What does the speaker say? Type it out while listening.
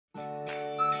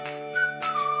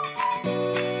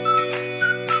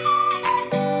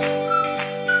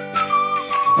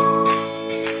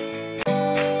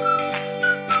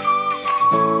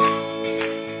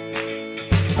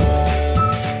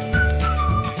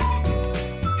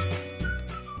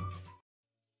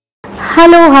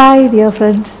Hello, hi dear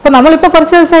friends. ഇപ്പോൾ നമ്മളിപ്പോൾ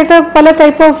കുറച്ച് ദിവസമായിട്ട് പല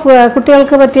ടൈപ്പ് ഓഫ്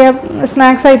കുട്ടികൾക്ക് പറ്റിയ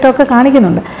സ്നാക്സ് ആയിട്ടൊക്കെ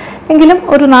കാണിക്കുന്നുണ്ട്. എങ്കിലും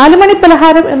ഒരു 4 മണി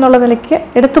പലഹാരം എന്നുള്ള നിലയ്ക്ക്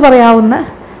എടുത്തു പറയാവുന്ന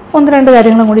 1-2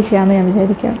 കാര്യങ്ങളും കൂടി ചെയ്യാമെന്ന് ഞാൻ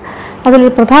വിചാരിക്കുകയാണ്.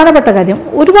 അതിലൊരു പ്രധാനപ്പെട്ട കാര്യം,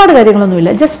 ഒരുപാട്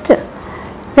കാര്യങ്ങളൊന്നുമില്ല, ജസ്റ്റ്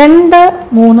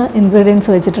 2-3 ഇൻഗ്രീഡിയൻസ്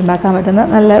വെച്ചിട്ടുണ്ടാക്കാൻ പറ്റുന്ന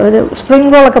നല്ല ഒരു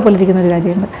സ്പ്രിംഗ് റോളൊക്കെ പോലെ ഇരിക്കുന്ന ഒരു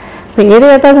കാര്യമുണ്ട്. പേര്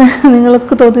കേട്ടാൽ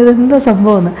നിങ്ങൾക്ക് തോന്നിയത് എന്താ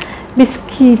സംഭവമെന്ന്. ബിസ്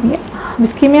കീമിയ.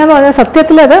 ബിസ് കീമിയ എന്ന് പറഞ്ഞാൽ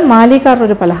സത്യത്തിൽ അത് മാലിക്കാരുടെ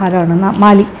ഒരു പലഹാരമാണ്.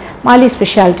 മാലി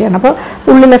സ്പെഷ്യാലിറ്റിയാണ്. അപ്പോൾ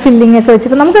ഉള്ളിലെ ഫില്ലിംഗ് ഒക്കെ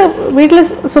വെച്ചിട്ട് നമുക്ക് വീട്ടിൽ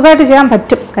സുഖമായിട്ട് ചെയ്യാൻ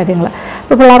പറ്റും കാര്യങ്ങൾ.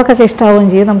 അപ്പോൾ പിള്ളേർക്കൊക്കെ ഇഷ്ടമാവുകയും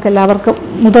ചെയ്യും. നമുക്ക് എല്ലാവർക്കും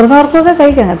മുതിർന്നവർക്കൊക്കെ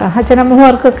കഴിക്കാം കേട്ടോ.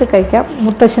 അച്ഛനമ്മമാർക്കൊക്കെ കഴിക്കാം,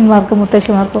 മുത്തശ്ശിമാർക്കും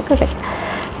ഒക്കെ കഴിക്കാം.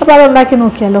 അപ്പോൾ അതുണ്ടാക്കി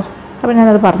നോക്കിയാലോ. അപ്പോൾ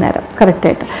ഞാനത് പറഞ്ഞുതരാം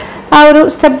കറക്റ്റായിട്ട്. ആ ഒരു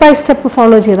സ്റ്റെപ്പ് ബൈ സ്റ്റെപ്പ്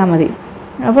ഫോളോ ചെയ്താൽ മതി.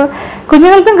 അപ്പോൾ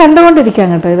കുഞ്ഞുങ്ങൾക്കും കണ്ടുകൊണ്ടിരിക്കാം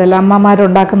കേട്ടോ ഇതെല്ലാം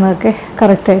അമ്മമാരുണ്ടാക്കുന്നതൊക്കെ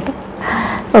കറക്റ്റായിട്ട്.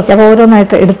 ഓക്കെ, അപ്പോൾ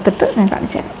ഓരോന്നായിട്ട് എടുത്തിട്ട് ഞാൻ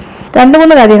കാണിച്ചു തരാം.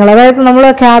 2-3 കാര്യങ്ങൾ, അതായത് നമ്മൾ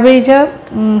ക്യാബേജ്,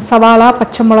 സവാള,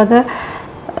 പച്ചമുളക്,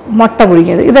 മുട്ട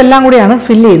പുഴുങ്ങിയത്, ഇതെല്ലാം കൂടിയാണ്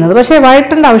ഫില്ല് ചെയ്യുന്നത്. പക്ഷേ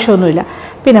വഴറ്റേണ്ട ആവശ്യമൊന്നുമില്ല.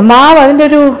 പിന്നെ മാവ്, അതിൻ്റെ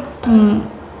ഒരു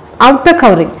ഔട്ടർ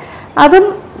കവറിങ്, അതും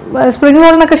സ്പ്രിംഗ്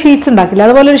റോളിനൊക്കെ ഷീറ്റ്സ് ഉണ്ടാക്കില്ല,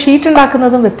 അതുപോലെ ഒരു ഷീറ്റ്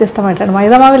ഉണ്ടാക്കുന്നതും വ്യത്യസ്തമായിട്ടാണ്,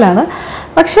 മൈദമാവിലാണ്.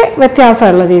 പക്ഷേ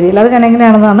വ്യത്യാസമുള്ള രീതിയിൽ അത് ഞാൻ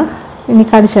എങ്ങനെയാണെന്നാണ് ഇനി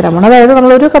കാണിച്ചു തരാൻ പോകുന്നത്. അതായത്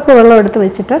നമ്മൾ 1 കപ്പ് വെള്ളം എടുത്ത്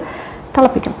വെച്ചിട്ട്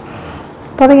തിളപ്പിക്കണം.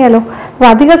 തുടങ്ങിയാലോ. അപ്പോൾ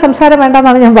അധികം സംസാരം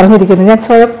വേണ്ടെന്നാണ് ഞാൻ പറഞ്ഞിരിക്കുന്നത്. ഞാൻ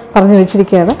സ്വയം പറഞ്ഞു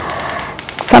വെച്ചിരിക്കുകയാണ്.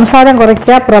 സംസാരം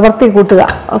കുറയ്ക്കുക, പ്രവൃത്തി കൂട്ടുക.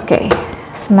 ഓക്കെ,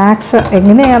 സ്നാക്സ്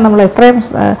എങ്ങനെയാണ് നമ്മൾ എത്രയും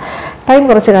ടൈം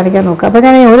കുറച്ച് കാണിക്കാൻ നോക്കുക. അപ്പോൾ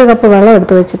ഞാൻ 1 കപ്പ് വെള്ളം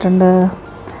എടുത്ത് വെച്ചിട്ടുണ്ട്.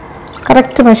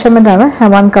 കറക്റ്റ് മെഷർമെൻറ്റാണ്.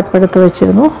 1 കപ്പ് എടുത്ത്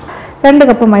വെച്ചിരുന്നു. 2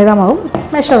 കപ്പ് മൈദാമാവും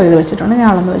മെഷർ ചെയ്ത് വെച്ചിട്ടുണ്ട്. ഞാൻ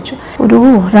അളന്ന് വെച്ചു. ഒരു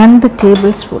 2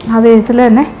 ടേബിൾ സ്പൂൺ അത് ഇതിൽ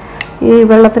തന്നെ ഈ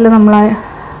വെള്ളത്തിൽ നമ്മൾ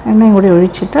എണ്ണയും കൂടി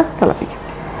ഒഴിച്ചിട്ട് തിളപ്പിക്കാം.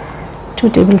 2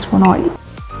 ടേബിൾ സ്പൂൺ ഓയിൽ.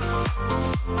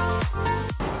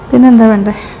 പിന്നെന്താ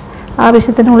വേണ്ടേ?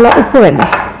 ആവശ്യത്തിനുള്ള ഉപ്പ് വേണ്ടേ?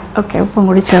 ഓക്കെ, ഉപ്പും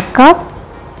കൂടി ചേർക്കാം.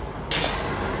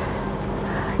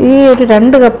 ഈ ഒരു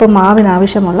 2 കപ്പ്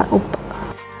മാവിനാവശ്യമുള്ള ഉപ്പ്.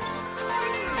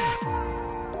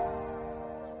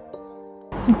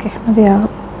 ഓക്കെ,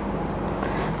 മതിയാകും.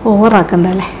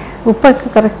 ഓവറാക്കണ്ടല്ലേ. ഉപ്പൊക്കെ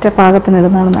കറക്റ്റ്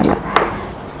പാകത്തിനിടുന്നതാണ് നല്ലത്.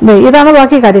 ഇതാണ്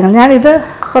ബാക്കി കാര്യങ്ങൾ. ഞാനിത്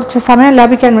കുറച്ച് സമയം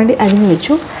ലാഭിക്കാൻ വേണ്ടി അരിഞ്ഞു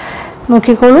വെച്ചു.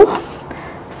 നോക്കിക്കോളൂ.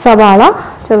 സവാള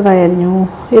ചെറുതായി അരിഞ്ഞു.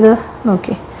 ഇത്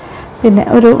നോക്കി. പിന്നെ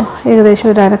ഏകദേശം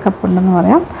ഒരു 1/2 കപ്പ് ഉണ്ടെന്ന്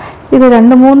പറയാം. ഇത്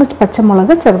 2-3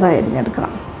 പച്ചമുളക് ചെറുതായി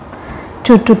അരിഞ്ഞെടുക്കണം.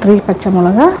 2 to 3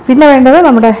 പച്ചമുളക്. പിന്നെ വേണ്ടത്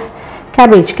നമ്മുടെ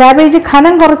ക്യാബേജ്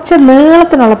ഘനം കുറച്ച്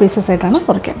നീളത്തിനുള്ള പീസസ് ആയിട്ടാണ്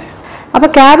മുറിക്കേണ്ടത്. അപ്പോൾ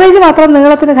ക്യാബേജ് മാത്രം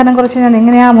നീളത്തിന് ഘനം കുറച്ച് ഞാൻ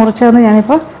എങ്ങനെയാണ് മുറിച്ചതെന്ന്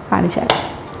ഞാനിപ്പോൾ കാണിച്ചു തരാം.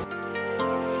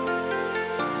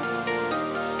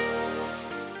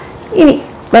 ഇനി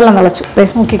വെള്ളം തിളച്ചു.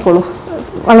 നോക്കിക്കോളൂ,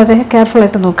 വളരെ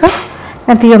കെയർഫുള്ളായിട്ട് നോക്കുക.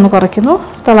 ഞാൻ തീ ഒന്ന് കുറയ്ക്കുന്നു.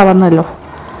 തിള വന്നല്ലോ.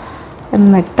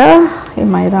 എന്നിട്ട് ഈ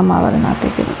മൈദ മാവ്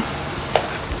അതിനകത്തേക്ക് ഇടും.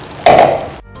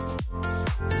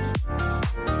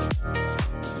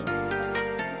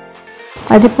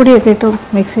 അരിപ്പൊടിയൊക്കെ ഇട്ട്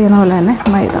മിക്സ് ചെയ്യുന്ന പോലെ തന്നെ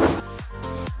മൈദ.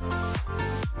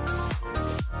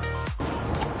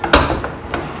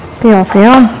 തീ ഓഫ്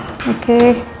ചെയ്യാം. ഓക്കെ,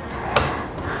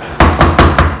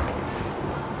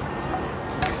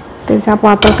 തിരിച്ച് ആ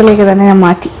പാത്രത്തിലേക്ക് തന്നെ ഞാൻ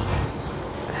മാറ്റി.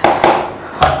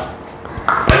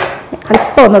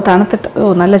 അല്പം ഒന്ന് തണുത്തിട്ട്,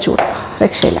 നല്ല ചൂട്,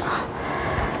 രക്ഷയില്ല.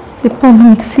 ഇപ്പോൾ ഒന്ന്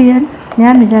മിക്സ് ചെയ്യാൻ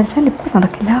ഞാൻ വിചാരിച്ചാൽ ഇപ്പം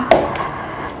നടക്കില്ല.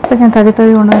 അപ്പോൾ ഞാൻ തടി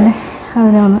കൊണ്ട് തന്നെ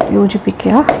അതിനെ ഒന്ന്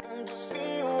യോജിപ്പിക്കുക.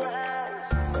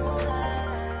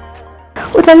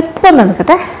 ഒരല്പം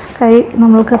നടക്കട്ടെ, കൈ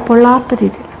നമ്മൾക്ക് പൊള്ളാത്ത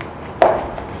രീതിയിൽ.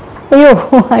 അയ്യോ,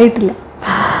 ആയിട്ടില്ല.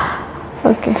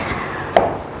 ഓക്കെ,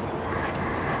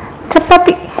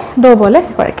 ചപ്പാത്തി ഡോ പോലെ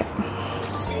കുഴയ്ക്കാം.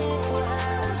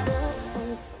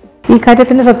 ഈ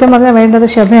കാര്യത്തിന് സത്യം പറഞ്ഞാൽ വേണ്ടത്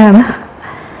ക്ഷമയാണ്.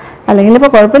 അല്ലെങ്കിൽ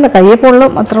ഇപ്പോൾ കുഴപ്പമില്ല, കയ്യെ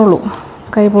പൊള്ളും, അത്രേ ഉള്ളൂ.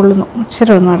 കൈ പൊള്ളുന്നു.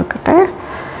 ഇച്ചിരി ഒന്ന് എടുക്കട്ടെ,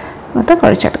 എന്നിട്ട്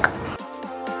കുഴച്ചെടുക്കാം.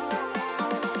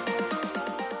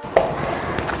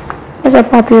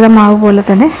 ചപ്പാത്തിയുടെ മാവ് പോലെ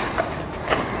തന്നെ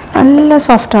നല്ല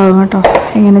സോഫ്റ്റ് ആകും കേട്ടോ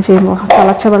ഇങ്ങനെ ചെയ്യുമ്പോൾ.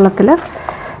 തിളച്ച വെള്ളത്തിൽ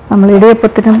നമ്മൾ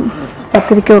ഇടിയപ്പത്തിനും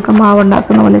പത്തിരിക്കും ഒക്കെ മാവ്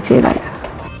ഉണ്ടാക്കുന്ന പോലെ ചെയ്താൽ.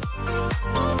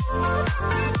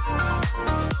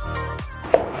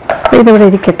 ഇതിവിടെ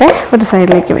ഇരിക്കട്ടെ, ഒരു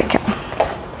സൈഡിലേക്ക് വയ്ക്കാം.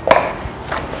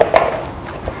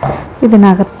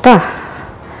 ഇതിനകത്ത്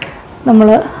നമ്മൾ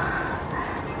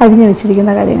അരിഞ്ഞു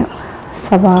വെച്ചിരിക്കുന്ന കാര്യങ്ങൾ: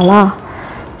 സവാള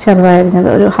ചെറുതായി അരിഞ്ഞത്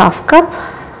ഒരു 1/2 കപ്പ്,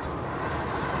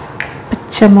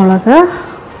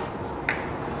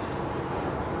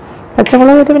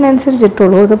 പച്ചമുളക് എരിവിനനുസരിച്ച്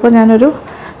ഇട്ടുള്ളൂ. ഇതിപ്പോൾ ഞാനൊരു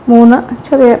 3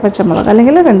 ചെറിയ പച്ചമുളക്,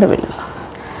 അല്ലെങ്കിൽ 2 വലുത്.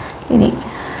 ഇനി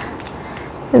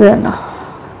ഇത് കണ്ടോ,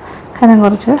 ഘനം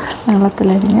കുറച്ച്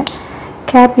നീളത്തിലരിഞ്ഞ്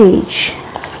ക്യാബേജ്,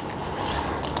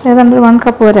 ഏതാണ്ട് 1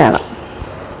 കപ്പ് വരെ ആകാം.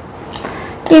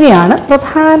 ഇനിയാണ്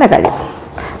പ്രധാന കാര്യം.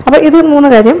 അപ്പോൾ ഇത് 3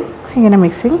 കാര്യം ഇങ്ങനെ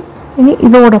മിക്സിങ്. ഇനി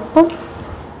ഇതോടൊപ്പം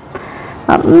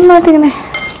നന്നായിട്ടിങ്ങനെ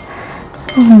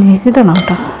ഇടണം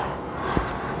കേട്ടോ.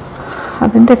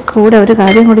 അതിൻ്റെ കൂടെ ഒരു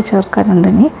കാര്യം കൂടി ചേർക്കാനുണ്ട്.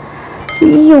 ഇനി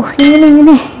അയ്യോ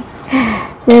ഇങ്ങനെ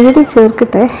എഴുതി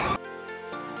ചേർക്കട്ടെ.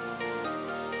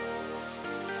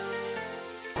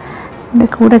 ഇതിൻ്റെ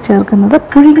കൂടെ ചേർക്കുന്നത്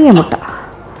പുഴുങ്ങിയ മുട്ട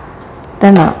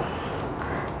 2.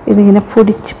 ഇതിങ്ങനെ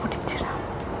പൊടിച്ചിടാം.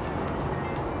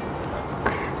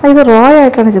 ഇത് റോ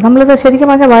ആയിട്ടാണ് ചെയ്യുന്നത്. നമ്മളിത് ശരിക്കും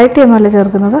പറഞ്ഞാൽ വഴറ്റിയൊന്നുമല്ല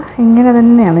ചേർക്കുന്നത്, ഇങ്ങനെ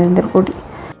തന്നെയാണ് ഇതിൻ്റെ പൊടി.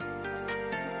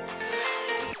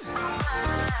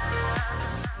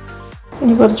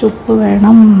 ഇനി കുറച്ച് ഉപ്പ്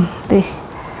വേണം.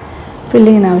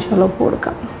 ഫില്ലിങ്ങിന് ആവശ്യമുള്ള ഉപ്പ്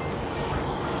കൊടുക്കാം.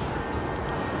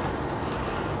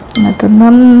 എന്നിട്ട്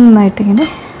നന്നായിട്ടിങ്ങനെ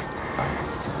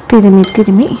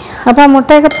തിരുമ്മി അപ്പോൾ ആ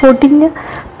മുട്ടയൊക്കെ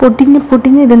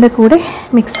പൊടിഞ്ഞ് ഇതിൻ്റെ കൂടെ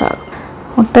മിക്സാകും.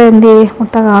 മുട്ട എന്ത് ചെയ്യും?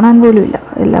 മുട്ട കാണാൻ പോലും ഇല്ല,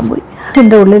 എല്ലാം പോയി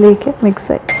അതിൻ്റെ ഉള്ളിലേക്ക്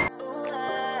മിക്സായി.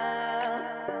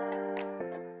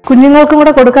 കുഞ്ഞുങ്ങൾക്കും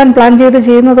കൂടെ കൊടുക്കാൻ പ്ലാൻ ചെയ്ത്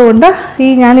ചെയ്യുന്നത് കൊണ്ട്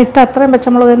ഞാൻ ഇട്ട അത്രയും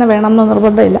പച്ചമുളക് തന്നെ വേണമെന്ന്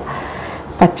നിർബന്ധമില്ല,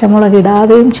 പച്ചമുളക്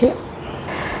ഇടാതെയും ചെയ്യാം.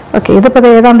 ഓക്കെ, ഇതിപ്പോൾ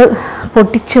ഏതാണ്ട്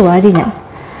പൊട്ടിച്ച് വാരി ഞാൻ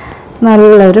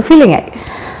നല്ലൊരു ഫില്ലിങ്ങായി.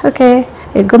 ഓക്കെ,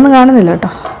 എഗ്ഗൊന്നും കാണുന്നില്ല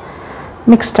കേട്ടോ.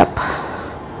 Mixed up.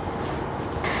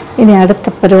 ഇനി അടുത്ത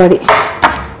പരിപാടി,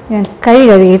 ഞാൻ കൈ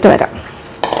കഴുകിയിട്ട് വരാം,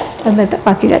 എന്നിട്ട്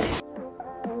ബാക്കി കാര്യം.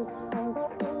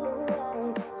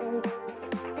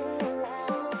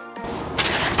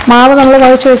 മാവ് നമ്മൾ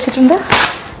കുഴച്ച് വെച്ചിട്ടുണ്ട്.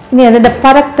 ഇനി അതിൻ്റെ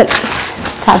പരത്തൽ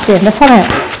സ്റ്റാർട്ട് ചെയ്യേണ്ട സമയം.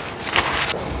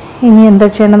 ഇനി എന്താ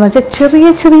ചെയ്യേണ്ടതെന്ന് വെച്ചാൽ ചെറിയ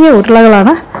ചെറിയ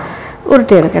ഉരുളകളാണ്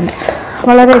ഉരുട്ടിയെടുക്കേണ്ടത്,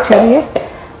 വളരെ ചെറിയ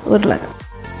ഉരുളകൾ.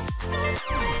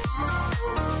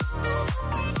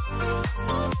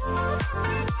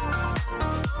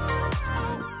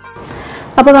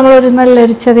 അപ്പോൾ നമ്മളൊരു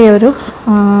നല്ലൊരു ചെറിയൊരു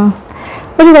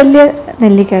വലിയ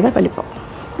നെല്ലിക്കയുടെ വലിപ്പം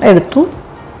എടുത്തു.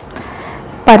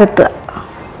 പരത്തുക,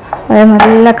 അതായത്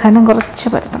നല്ല കനം കുറച്ച്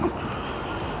പരത്തണം.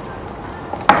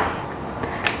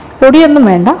 പൊടിയൊന്നും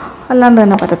വേണ്ട, അല്ലാണ്ട്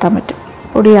തന്നെ പരത്താൻ പറ്റും,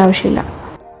 പൊടി ആവശ്യമില്ല.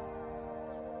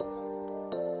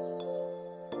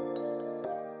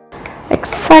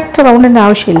 എക്സാക്റ്റ് റൗണ്ടിൻ്റെ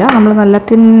ആവശ്യമില്ല, നമ്മൾ നല്ല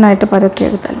തിന്നായിട്ട്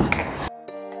പരത്തിയെടുത്താൽ മതി.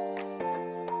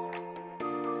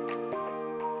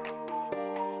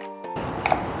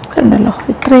 ഉണ്ടല്ലോ,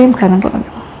 ഇത്രയും കനം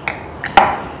കുറഞ്ഞു.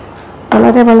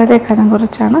 വളരെ വളരെ കനം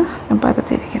കുറച്ചാണ് ഞാൻ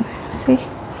പരത്തിയിരിക്കുന്നത്. സി,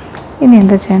 ഇനി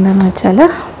എന്താ ചെയ്യേണ്ടതെന്ന് വെച്ചാൽ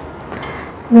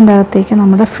ഇതിൻ്റെ അകത്തേക്ക്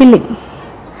നമ്മുടെ ഫില്ലിങ്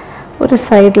ഒരു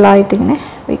സൈഡിലായിട്ടിങ്ങനെ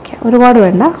വയ്ക്കുക. ഒരുപാട്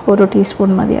വേണ്ട, 1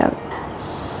 ടീസ്പൂൺ മതിയാകും.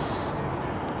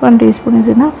 1 ടീസ്പൂൺ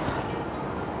ഈസ് ഇനഫ്.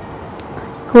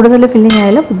 കൂടുതൽ ഫില്ലിങ്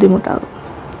ആയാലും ബുദ്ധിമുട്ടാകും.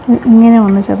 ഇങ്ങനെ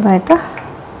ഒന്ന് ചെറുതായിട്ട്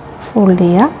ഫോൾഡ്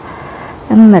ചെയ്യുക.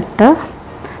 എന്നിട്ട്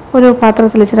ഒരു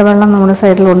പാത്രത്തിൽ ഇച്ചിരി വെള്ളം നമ്മുടെ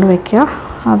സൈഡിൽ കൊണ്ട് വയ്ക്കുക.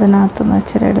 അതിനകത്തുനിന്ന്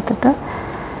ഇച്ചിരി എടുത്തിട്ട്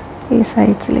ഈ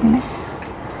സൈഡ്സിലിങ്ങനെ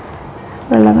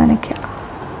വെള്ളം നനയ്ക്കുക.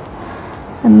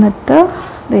 എന്നിട്ട്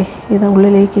ഇത്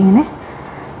ഉള്ളിലേക്ക് ഇങ്ങനെ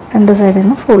 2 സൈഡിൽ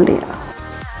നിന്ന് ഫോൾഡ് ചെയ്യുക.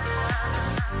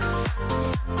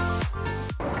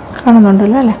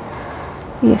 കാണുന്നുണ്ടല്ലോ അല്ലേ?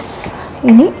 യെസ്.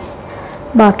 ഇനി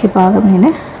ബാക്കി ഭാഗം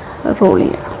ഇങ്ങനെ റോൾ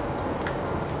ചെയ്യുക.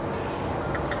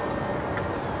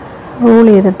 റോൾ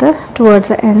ചെയ്തിട്ട്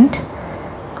ടുവേർഡ്സ് എൻഡ്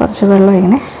കുറച്ച് വെള്ളം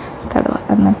ഇങ്ങനെ തടവുക.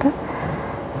 എന്നിട്ട്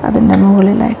അതിൻ്റെ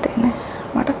മുകളിലായിട്ട് ഇങ്ങനെ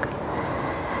മടക്കുക.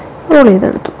 റോൾ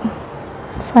ചെയ്തെടുത്തു.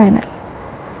 ഫൈനൽ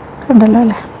കണ്ടല്ലോ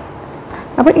അല്ലേ?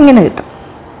 അപ്പോൾ ഇങ്ങനെ കിട്ടും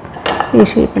ഈ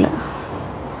ഷേപ്പിൽ.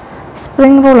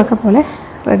 സ്പ്രിംഗ് റോളൊക്കെ പോലെ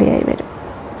റെഡിയായി വരും.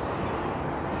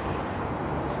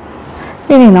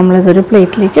 ഇനി നമ്മളിതൊരു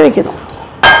പ്ലേറ്റിലേക്ക് വയ്ക്കുന്നു.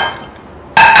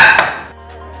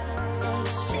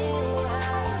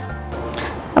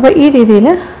 അപ്പോൾ ഈ രീതിയിൽ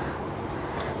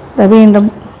വീണ്ടും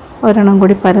ഒരെണ്ണം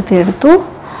കൂടി പരത്തിയെടുത്തു.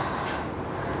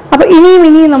 അപ്പോൾ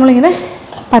ഇനിയും നമ്മളിങ്ങനെ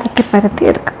പരത്തി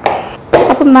എടുക്കാം.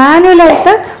 അപ്പോൾ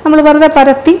മാനുവലായിട്ട് നമ്മൾ വെറുതെ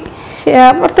പരത്തി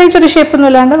പ്രത്യേകിച്ചൊരു ഷേപ്പൊന്നും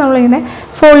ഇല്ലാണ്ട് നമ്മളിങ്ങനെ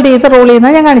ഫോൾഡ് ചെയ്ത് റോൾ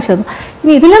ചെയ്യുന്നത് ഞാൻ കാണിച്ചു തന്നു.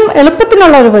 ഇനി ഇതിലും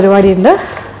എളുപ്പത്തിനുള്ള ഒരു പരിപാടിയുണ്ട്,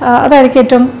 അതായിരിക്കും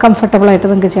ഏറ്റവും കംഫർട്ടബിളായിട്ട്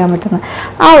നിങ്ങൾക്ക് ചെയ്യാൻ പറ്റുന്നത്.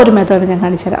 ആ ഒരു മെത്തേഡ് ഞാൻ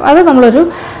കാണിച്ചു തരാം. അത് നമ്മളൊരു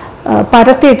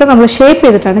പരത്തിയിട്ട് നമ്മൾ ഷേപ്പ്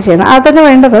ചെയ്തിട്ടാണ് ചെയ്യുന്നത്. അതിന്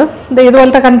വേണ്ടത്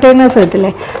ഇതുപോലത്തെ കണ്ടെയ്നേഴ്സ്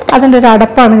കിട്ടില്ലേ, അതിൻ്റെ ഒരു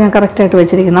അടപ്പാണ് ഞാൻ കറക്റ്റായിട്ട്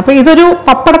വെച്ചിരിക്കുന്നത്. അപ്പോൾ ഇതൊരു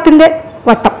പപ്പടത്തിൻ്റെ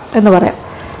വട്ടം എന്ന് പറയാം.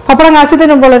 പപ്പടം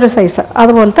കാച്ചതിന് മുമ്പുള്ളൊരു സൈസ്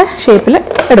അതുപോലത്തെ ഷേപ്പിൽ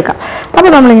എടുക്കാം.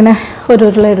 അപ്പോൾ നമ്മളിങ്ങനെ ഒരു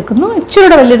ഉരുള എടുക്കുന്നു.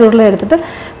 ഇച്ചിരിയുടെ വലിയൊരു ഉരുള എടുത്തിട്ട്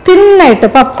തിന്നായിട്ട്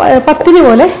പത്തിരി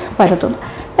പോലെ പരത്തുന്നു.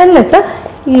 എന്നിട്ട്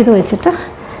ഇത് വെച്ചിട്ട്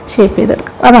ഷേപ്പ്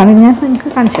ചെയ്തെടുക്കും. അതാണ് ഞാൻ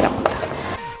നിങ്ങൾക്ക് കാണിച്ചു തരാൻ പോകുന്നത്.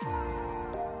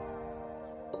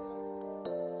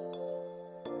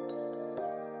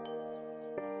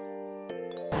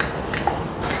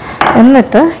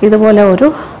 എന്നിട്ട് ഇതുപോലെ ഒരു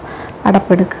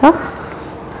അടപ്പെടുക്കുക.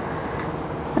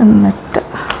 എന്നിട്ട്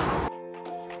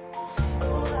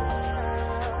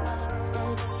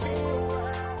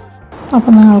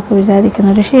അപ്പം നിങ്ങൾക്ക്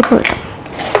വിചാരിക്കുന്നൊരു ഷേപ്പ് കിട്ടും.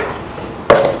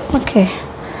 ഓക്കെ,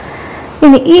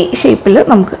 ഇനി ഈ ഷേപ്പിൽ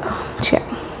നമുക്ക് ചെയ്യാം.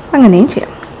 അങ്ങനെയും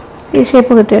ചെയ്യാം. ഈ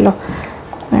ഷേപ്പ് കിട്ടിയല്ലോ.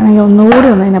 വേണമെങ്കിൽ ഒന്നുകൂടി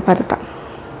അതിനെ പരത്താം,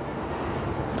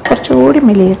 കുറച്ചുകൂടി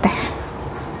മെലിയട്ടെ.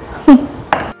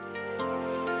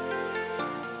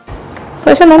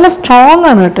 പക്ഷെ നല്ല സ്ട്രോങ്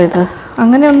ആണ് കേട്ടോ ഇത്,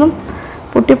 അങ്ങനെയൊന്നും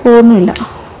പൊട്ടിപ്പോകുന്നുമില്ല,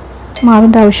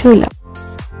 മാവിൻ്റെ ആവശ്യമില്ല.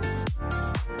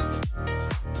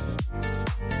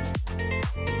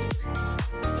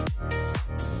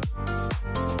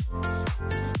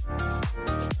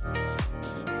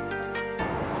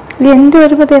 എൻ്റെ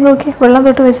വരുമ്പോഴത്തേക്ക് നോക്കി വെള്ളം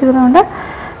തൊട്ട് വെച്ചിരുന്നതുകൊണ്ട്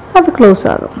അത് ക്ലോസ്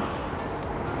ആകും.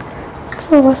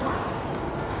 ചോറ്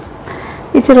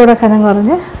ഇച്ചിരി കൂടെ കനം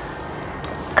കുറഞ്ഞ്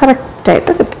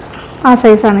കറക്റ്റായിട്ട് കിട്ടും. ആ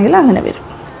സൈസാണെങ്കിൽ അങ്ങനെ വരും.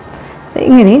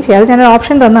 ഇങ്ങനെയും ചെയ്യാം, അത് ഞാനൊരു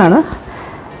ഓപ്ഷൻ തന്നാണ്.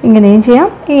 ഇങ്ങനെയും ചെയ്യാം,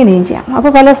 ഇങ്ങനെയും ചെയ്യാം.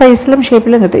 അപ്പോൾ പല സൈസിലും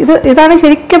ഷേപ്പിലും കിട്ടും. ഇതാണ്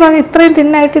ശരിക്കും പറഞ്ഞാൽ ഇത്രയും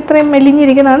തിന്നായിട്ട് ഇത്രയും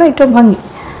മെലിഞ്ഞിരിക്കുന്നതാണ് ഏറ്റവും ഭംഗി.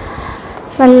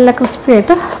 നല്ല ക്രിസ്പി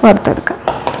ആയിട്ട് വറുത്തെടുക്കാം.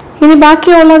 ഇനി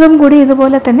ബാക്കിയുള്ളതും കൂടി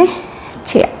ഇതുപോലെ തന്നെ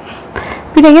ചെയ്യാം.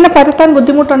 പിന്നെ ഇങ്ങനെ പരത്താൻ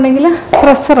ബുദ്ധിമുട്ടുണ്ടെങ്കിൽ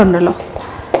പ്രസ്സറുണ്ടല്ലോ,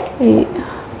 ഈ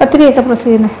പത്തിരിയൊക്കെ പ്രസ്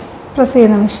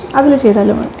ചെയ്യുന്ന മെഷീൻ, അതിൽ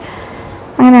ചെയ്താലും മതി.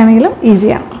 അങ്ങനെയാണെങ്കിലും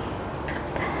ഈസിയാണ്.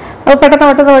 അപ്പോൾ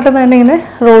പെട്ടെന്ന് തന്നെ ഇങ്ങനെ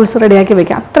റോൾസ് റെഡിയാക്കി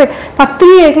വെക്കാം. അത്രയും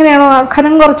പത്തിരി എങ്ങനെയാണോ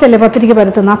ഖനം കുറച്ചല്ലേ പത്തിരിക്ക്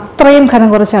പരത്തുന്നത്, അത്രയും ഖനം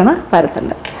കുറച്ചാണ്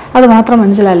പരത്തേണ്ടത്. അത് മാത്രം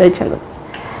മനസ്സിലാലോചിച്ചത്.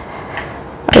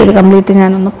 ഇത് കംപ്ലീറ്റ്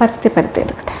ഞാനൊന്ന് പരത്തി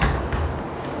എടുക്കട്ടെ.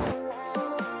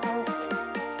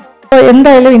 അപ്പോൾ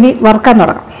എന്തായാലും ഇനി വറുക്കാൻ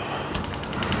തുടങ്ങാം.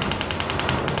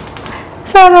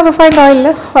 സാധാരണ റിഫൈൻഡ് ഓയിലിൽ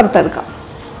വറുത്തെടുക്കാം.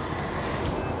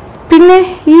 പിന്നെ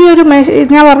ഈ ഒരു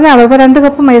ഞാൻ പറഞ്ഞാൽ ഇപ്പോൾ 2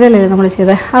 കപ്പ് മൈദയിലല്ലേ നമ്മൾ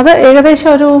ചെയ്തത്, അത് ഏകദേശം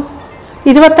ഒരു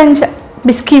 25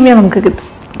 ബിസ് കീമിയ നമുക്ക് കിട്ടും.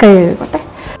 കൈ കഴുകട്ടെ.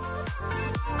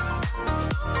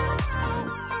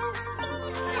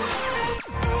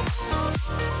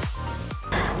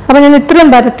 അപ്പോൾ ഞാൻ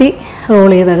ഇത്രയും പരത്തി റോൾ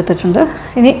ചെയ്തെടുത്തിട്ടുണ്ട്.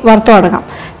 ഇനി വറുത്ത് തുടങ്ങാം.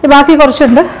 ബാക്കി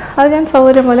കുറച്ചുണ്ട്, അത് ഞാൻ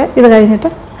സൗകര്യം പോലെ ഇത്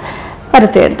കഴിഞ്ഞിട്ട്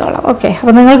പരത്തി എടുത്തോളാം. ഓക്കെ,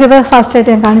 അപ്പോൾ നിങ്ങൾക്കിത്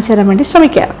ഫാസ്റ്റായിട്ട് ഞാൻ കാണിച്ചു തരാൻ വേണ്ടി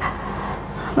ശ്രമിക്കാം.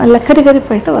 നല്ല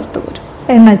കരിപ്പായിട്ട് വറുത്ത് പോരും.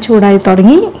 എണ്ണ ചൂടായി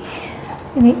തുടങ്ങി,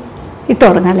 ഇനി ഇട്ട്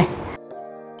തുടങ്ങാം അല്ലേ.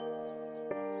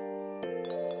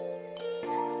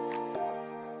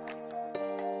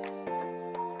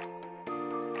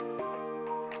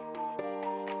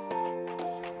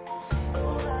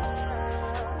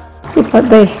 ഇപ്പോൾ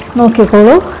ദേ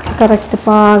നോക്കിക്കോളൂ, കറക്റ്റ്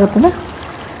പാകത്തിന്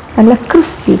നല്ല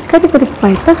ക്രിസ്പി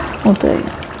കരിപ്പായിട്ട് മൂത്ത്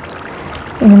കഴിഞ്ഞു.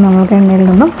 ഇനി നമുക്ക് എണ്ണയിൽ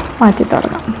നിന്നും മാറ്റി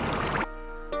തുടങ്ങാം.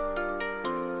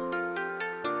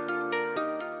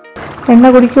 എണ്ണ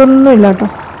കുടിക്കൊന്നുമില്ല കേട്ടോ,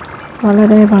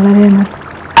 വളരെ നല്ല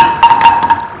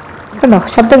കണ്ടോ,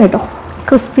 ശബ്ദം കേട്ടോ,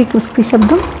 ക്രിസ്പി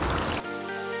ശബ്ദം.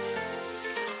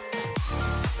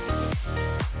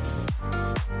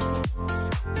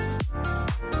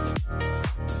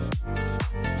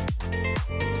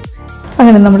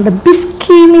 അങ്ങനെ നമ്മളുടെ ബിസ്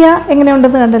കീമിയ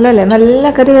എങ്ങനെയുണ്ടെന്ന് കണ്ടല്ലോ അല്ലേ. നല്ല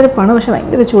കരിപ്പാണ്, പക്ഷെ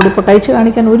ഭയങ്കര ചൂട്. ഇപ്പോൾ കഴിച്ച്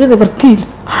കാണിക്കാൻ ഒരു നിവൃത്തിയില്ല,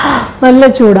 നല്ല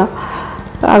ചൂടാണ്.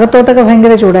 അകത്തോട്ടൊക്കെ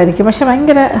ഭയങ്കര ചൂടായിരിക്കും, പക്ഷെ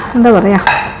ഭയങ്കര എന്താ പറയുക,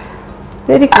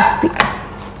 വെരി ക്രിസ്പി.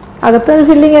 അകത്ത്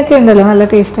ഫില്ലിംഗ് ഒക്കെ ഉണ്ടല്ലോ നല്ല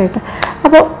ടേസ്റ്റായിട്ട്.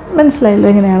 അപ്പോൾ മനസ്സിലായല്ലോ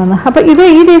എങ്ങനെയാണെന്ന്. അപ്പോൾ ഇത്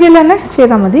ഈ രീതിയിൽ തന്നെ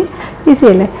ചെയ്താൽ മതി, ഈസി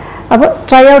അല്ലേ. അപ്പോൾ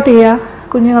ട്രൈ ഔട്ട് ചെയ്യുക,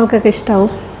 കുഞ്ഞുങ്ങൾക്കൊക്കെ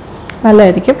ഇഷ്ടമാവും,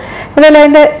 നല്ലതായിരിക്കും. അതുപോലെ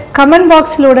അതിൻ്റെ കമൻറ്റ്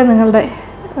ബോക്സിലൂടെ നിങ്ങളുടെ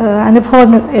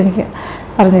അനുഭവങ്ങൾ എനിക്ക്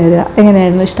പറഞ്ഞു തരിക,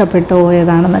 എങ്ങനെയായിരുന്നു, ഇഷ്ടപ്പെട്ടോ,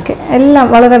 ഏതാണെന്നൊക്കെ. എല്ലാം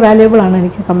വളരെ വാല്യുബിളാണ്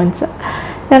എനിക്ക് കമൻറ്റ്സ്.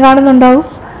 ഞാൻ കാണുന്നുണ്ടാവും,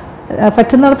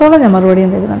 പറ്റുന്നിടത്തോളം ഞാൻ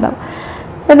മറുപടിയും തരുന്നുണ്ടാവും.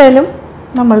 എന്തായാലും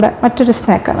നമ്മളുടെ മറ്റൊരു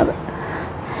സ്നാക്കാണത്.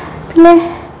 പിന്നെ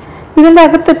ഇതിൻ്റെ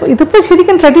അകത്ത് ഇതിപ്പോൾ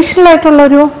ശരിക്കും ട്രഡീഷണൽ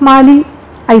ആയിട്ടുള്ളൊരു മാലി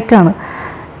ഐറ്റമാണ്.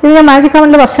 ഇത് ഞാൻ മാജിക്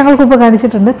കമൻറ്റിൽ വർഷങ്ങൾക്ക് മുമ്പ്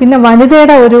കാണിച്ചിട്ടുണ്ട്. പിന്നെ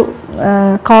വനിതയുടെ ഒരു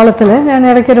കോളത്തിൽ ഞാൻ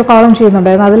ഇടയ്ക്കൊരു കോളം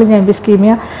ചെയ്യുന്നുണ്ടായിരുന്നു. അതിൽ ഞാൻ ബിസ്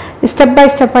കീമിയ സ്റ്റെപ്പ് ബൈ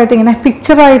സ്റ്റെപ്പായിട്ട് ഇങ്ങനെ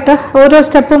പിക്ചറായിട്ട് ഓരോ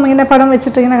സ്റ്റെപ്പും ഇങ്ങനെ പടം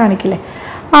വെച്ചിട്ട് ഇങ്ങനെ കാണിക്കില്ലേ,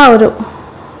 ആ ഒരു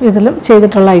ഇതിലും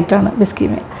ചെയ്തിട്ടുള്ള ഐറ്റമാണ് ബിസ്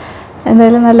കീമിയ.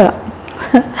 എന്തായാലും നല്ലതാണ്.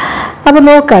 അപ്പോൾ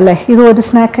നോക്കാം അല്ലേ, ഇത് ഒരു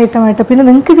സ്നാക്ക് ഐറ്റമായിട്ട്. പിന്നെ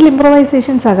നിങ്ങൾക്ക് ഇതിൽ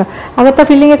ഇംപ്രവൈസേഷൻസ് ആകാം. അകത്തെ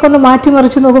ഫില്ലിംഗ് ഒക്കെ ഒന്ന് മാറ്റി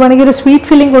മറിച്ച് നോക്കുവാണെങ്കിൽ ഒരു സ്വീറ്റ്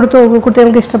ഫില്ലിംഗ് കൊടുത്ത് നോക്കൂ,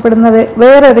 കുട്ടികൾക്ക് ഇഷ്ടപ്പെടുന്ന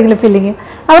വേറെ ഏതെങ്കിലും ഫില്ലിങ്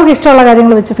അവർക്ക് ഇഷ്ടമുള്ള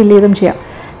കാര്യങ്ങൾ വെച്ച് ഫില്ല് ചെയ്തും ചെയ്യാം.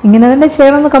 ഇങ്ങനെ തന്നെ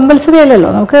ചെയ്യണമെന്ന് കമ്പൽസറി അല്ലല്ലോ.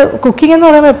 നമുക്ക് കുക്കിംഗ് എന്ന്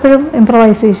പറയുമ്പോൾ എപ്പോഴും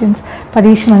ഇംപ്രവൈസേഷൻസ്,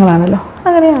 പരീക്ഷണങ്ങളാണല്ലോ.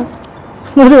 അങ്ങനെയാണ്,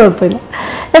 ഒരു കുഴപ്പമില്ല.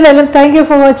 എന്തായാലും thank you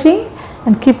for watching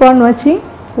and keep on watching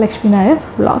Lakshmi Nair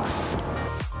vlogs.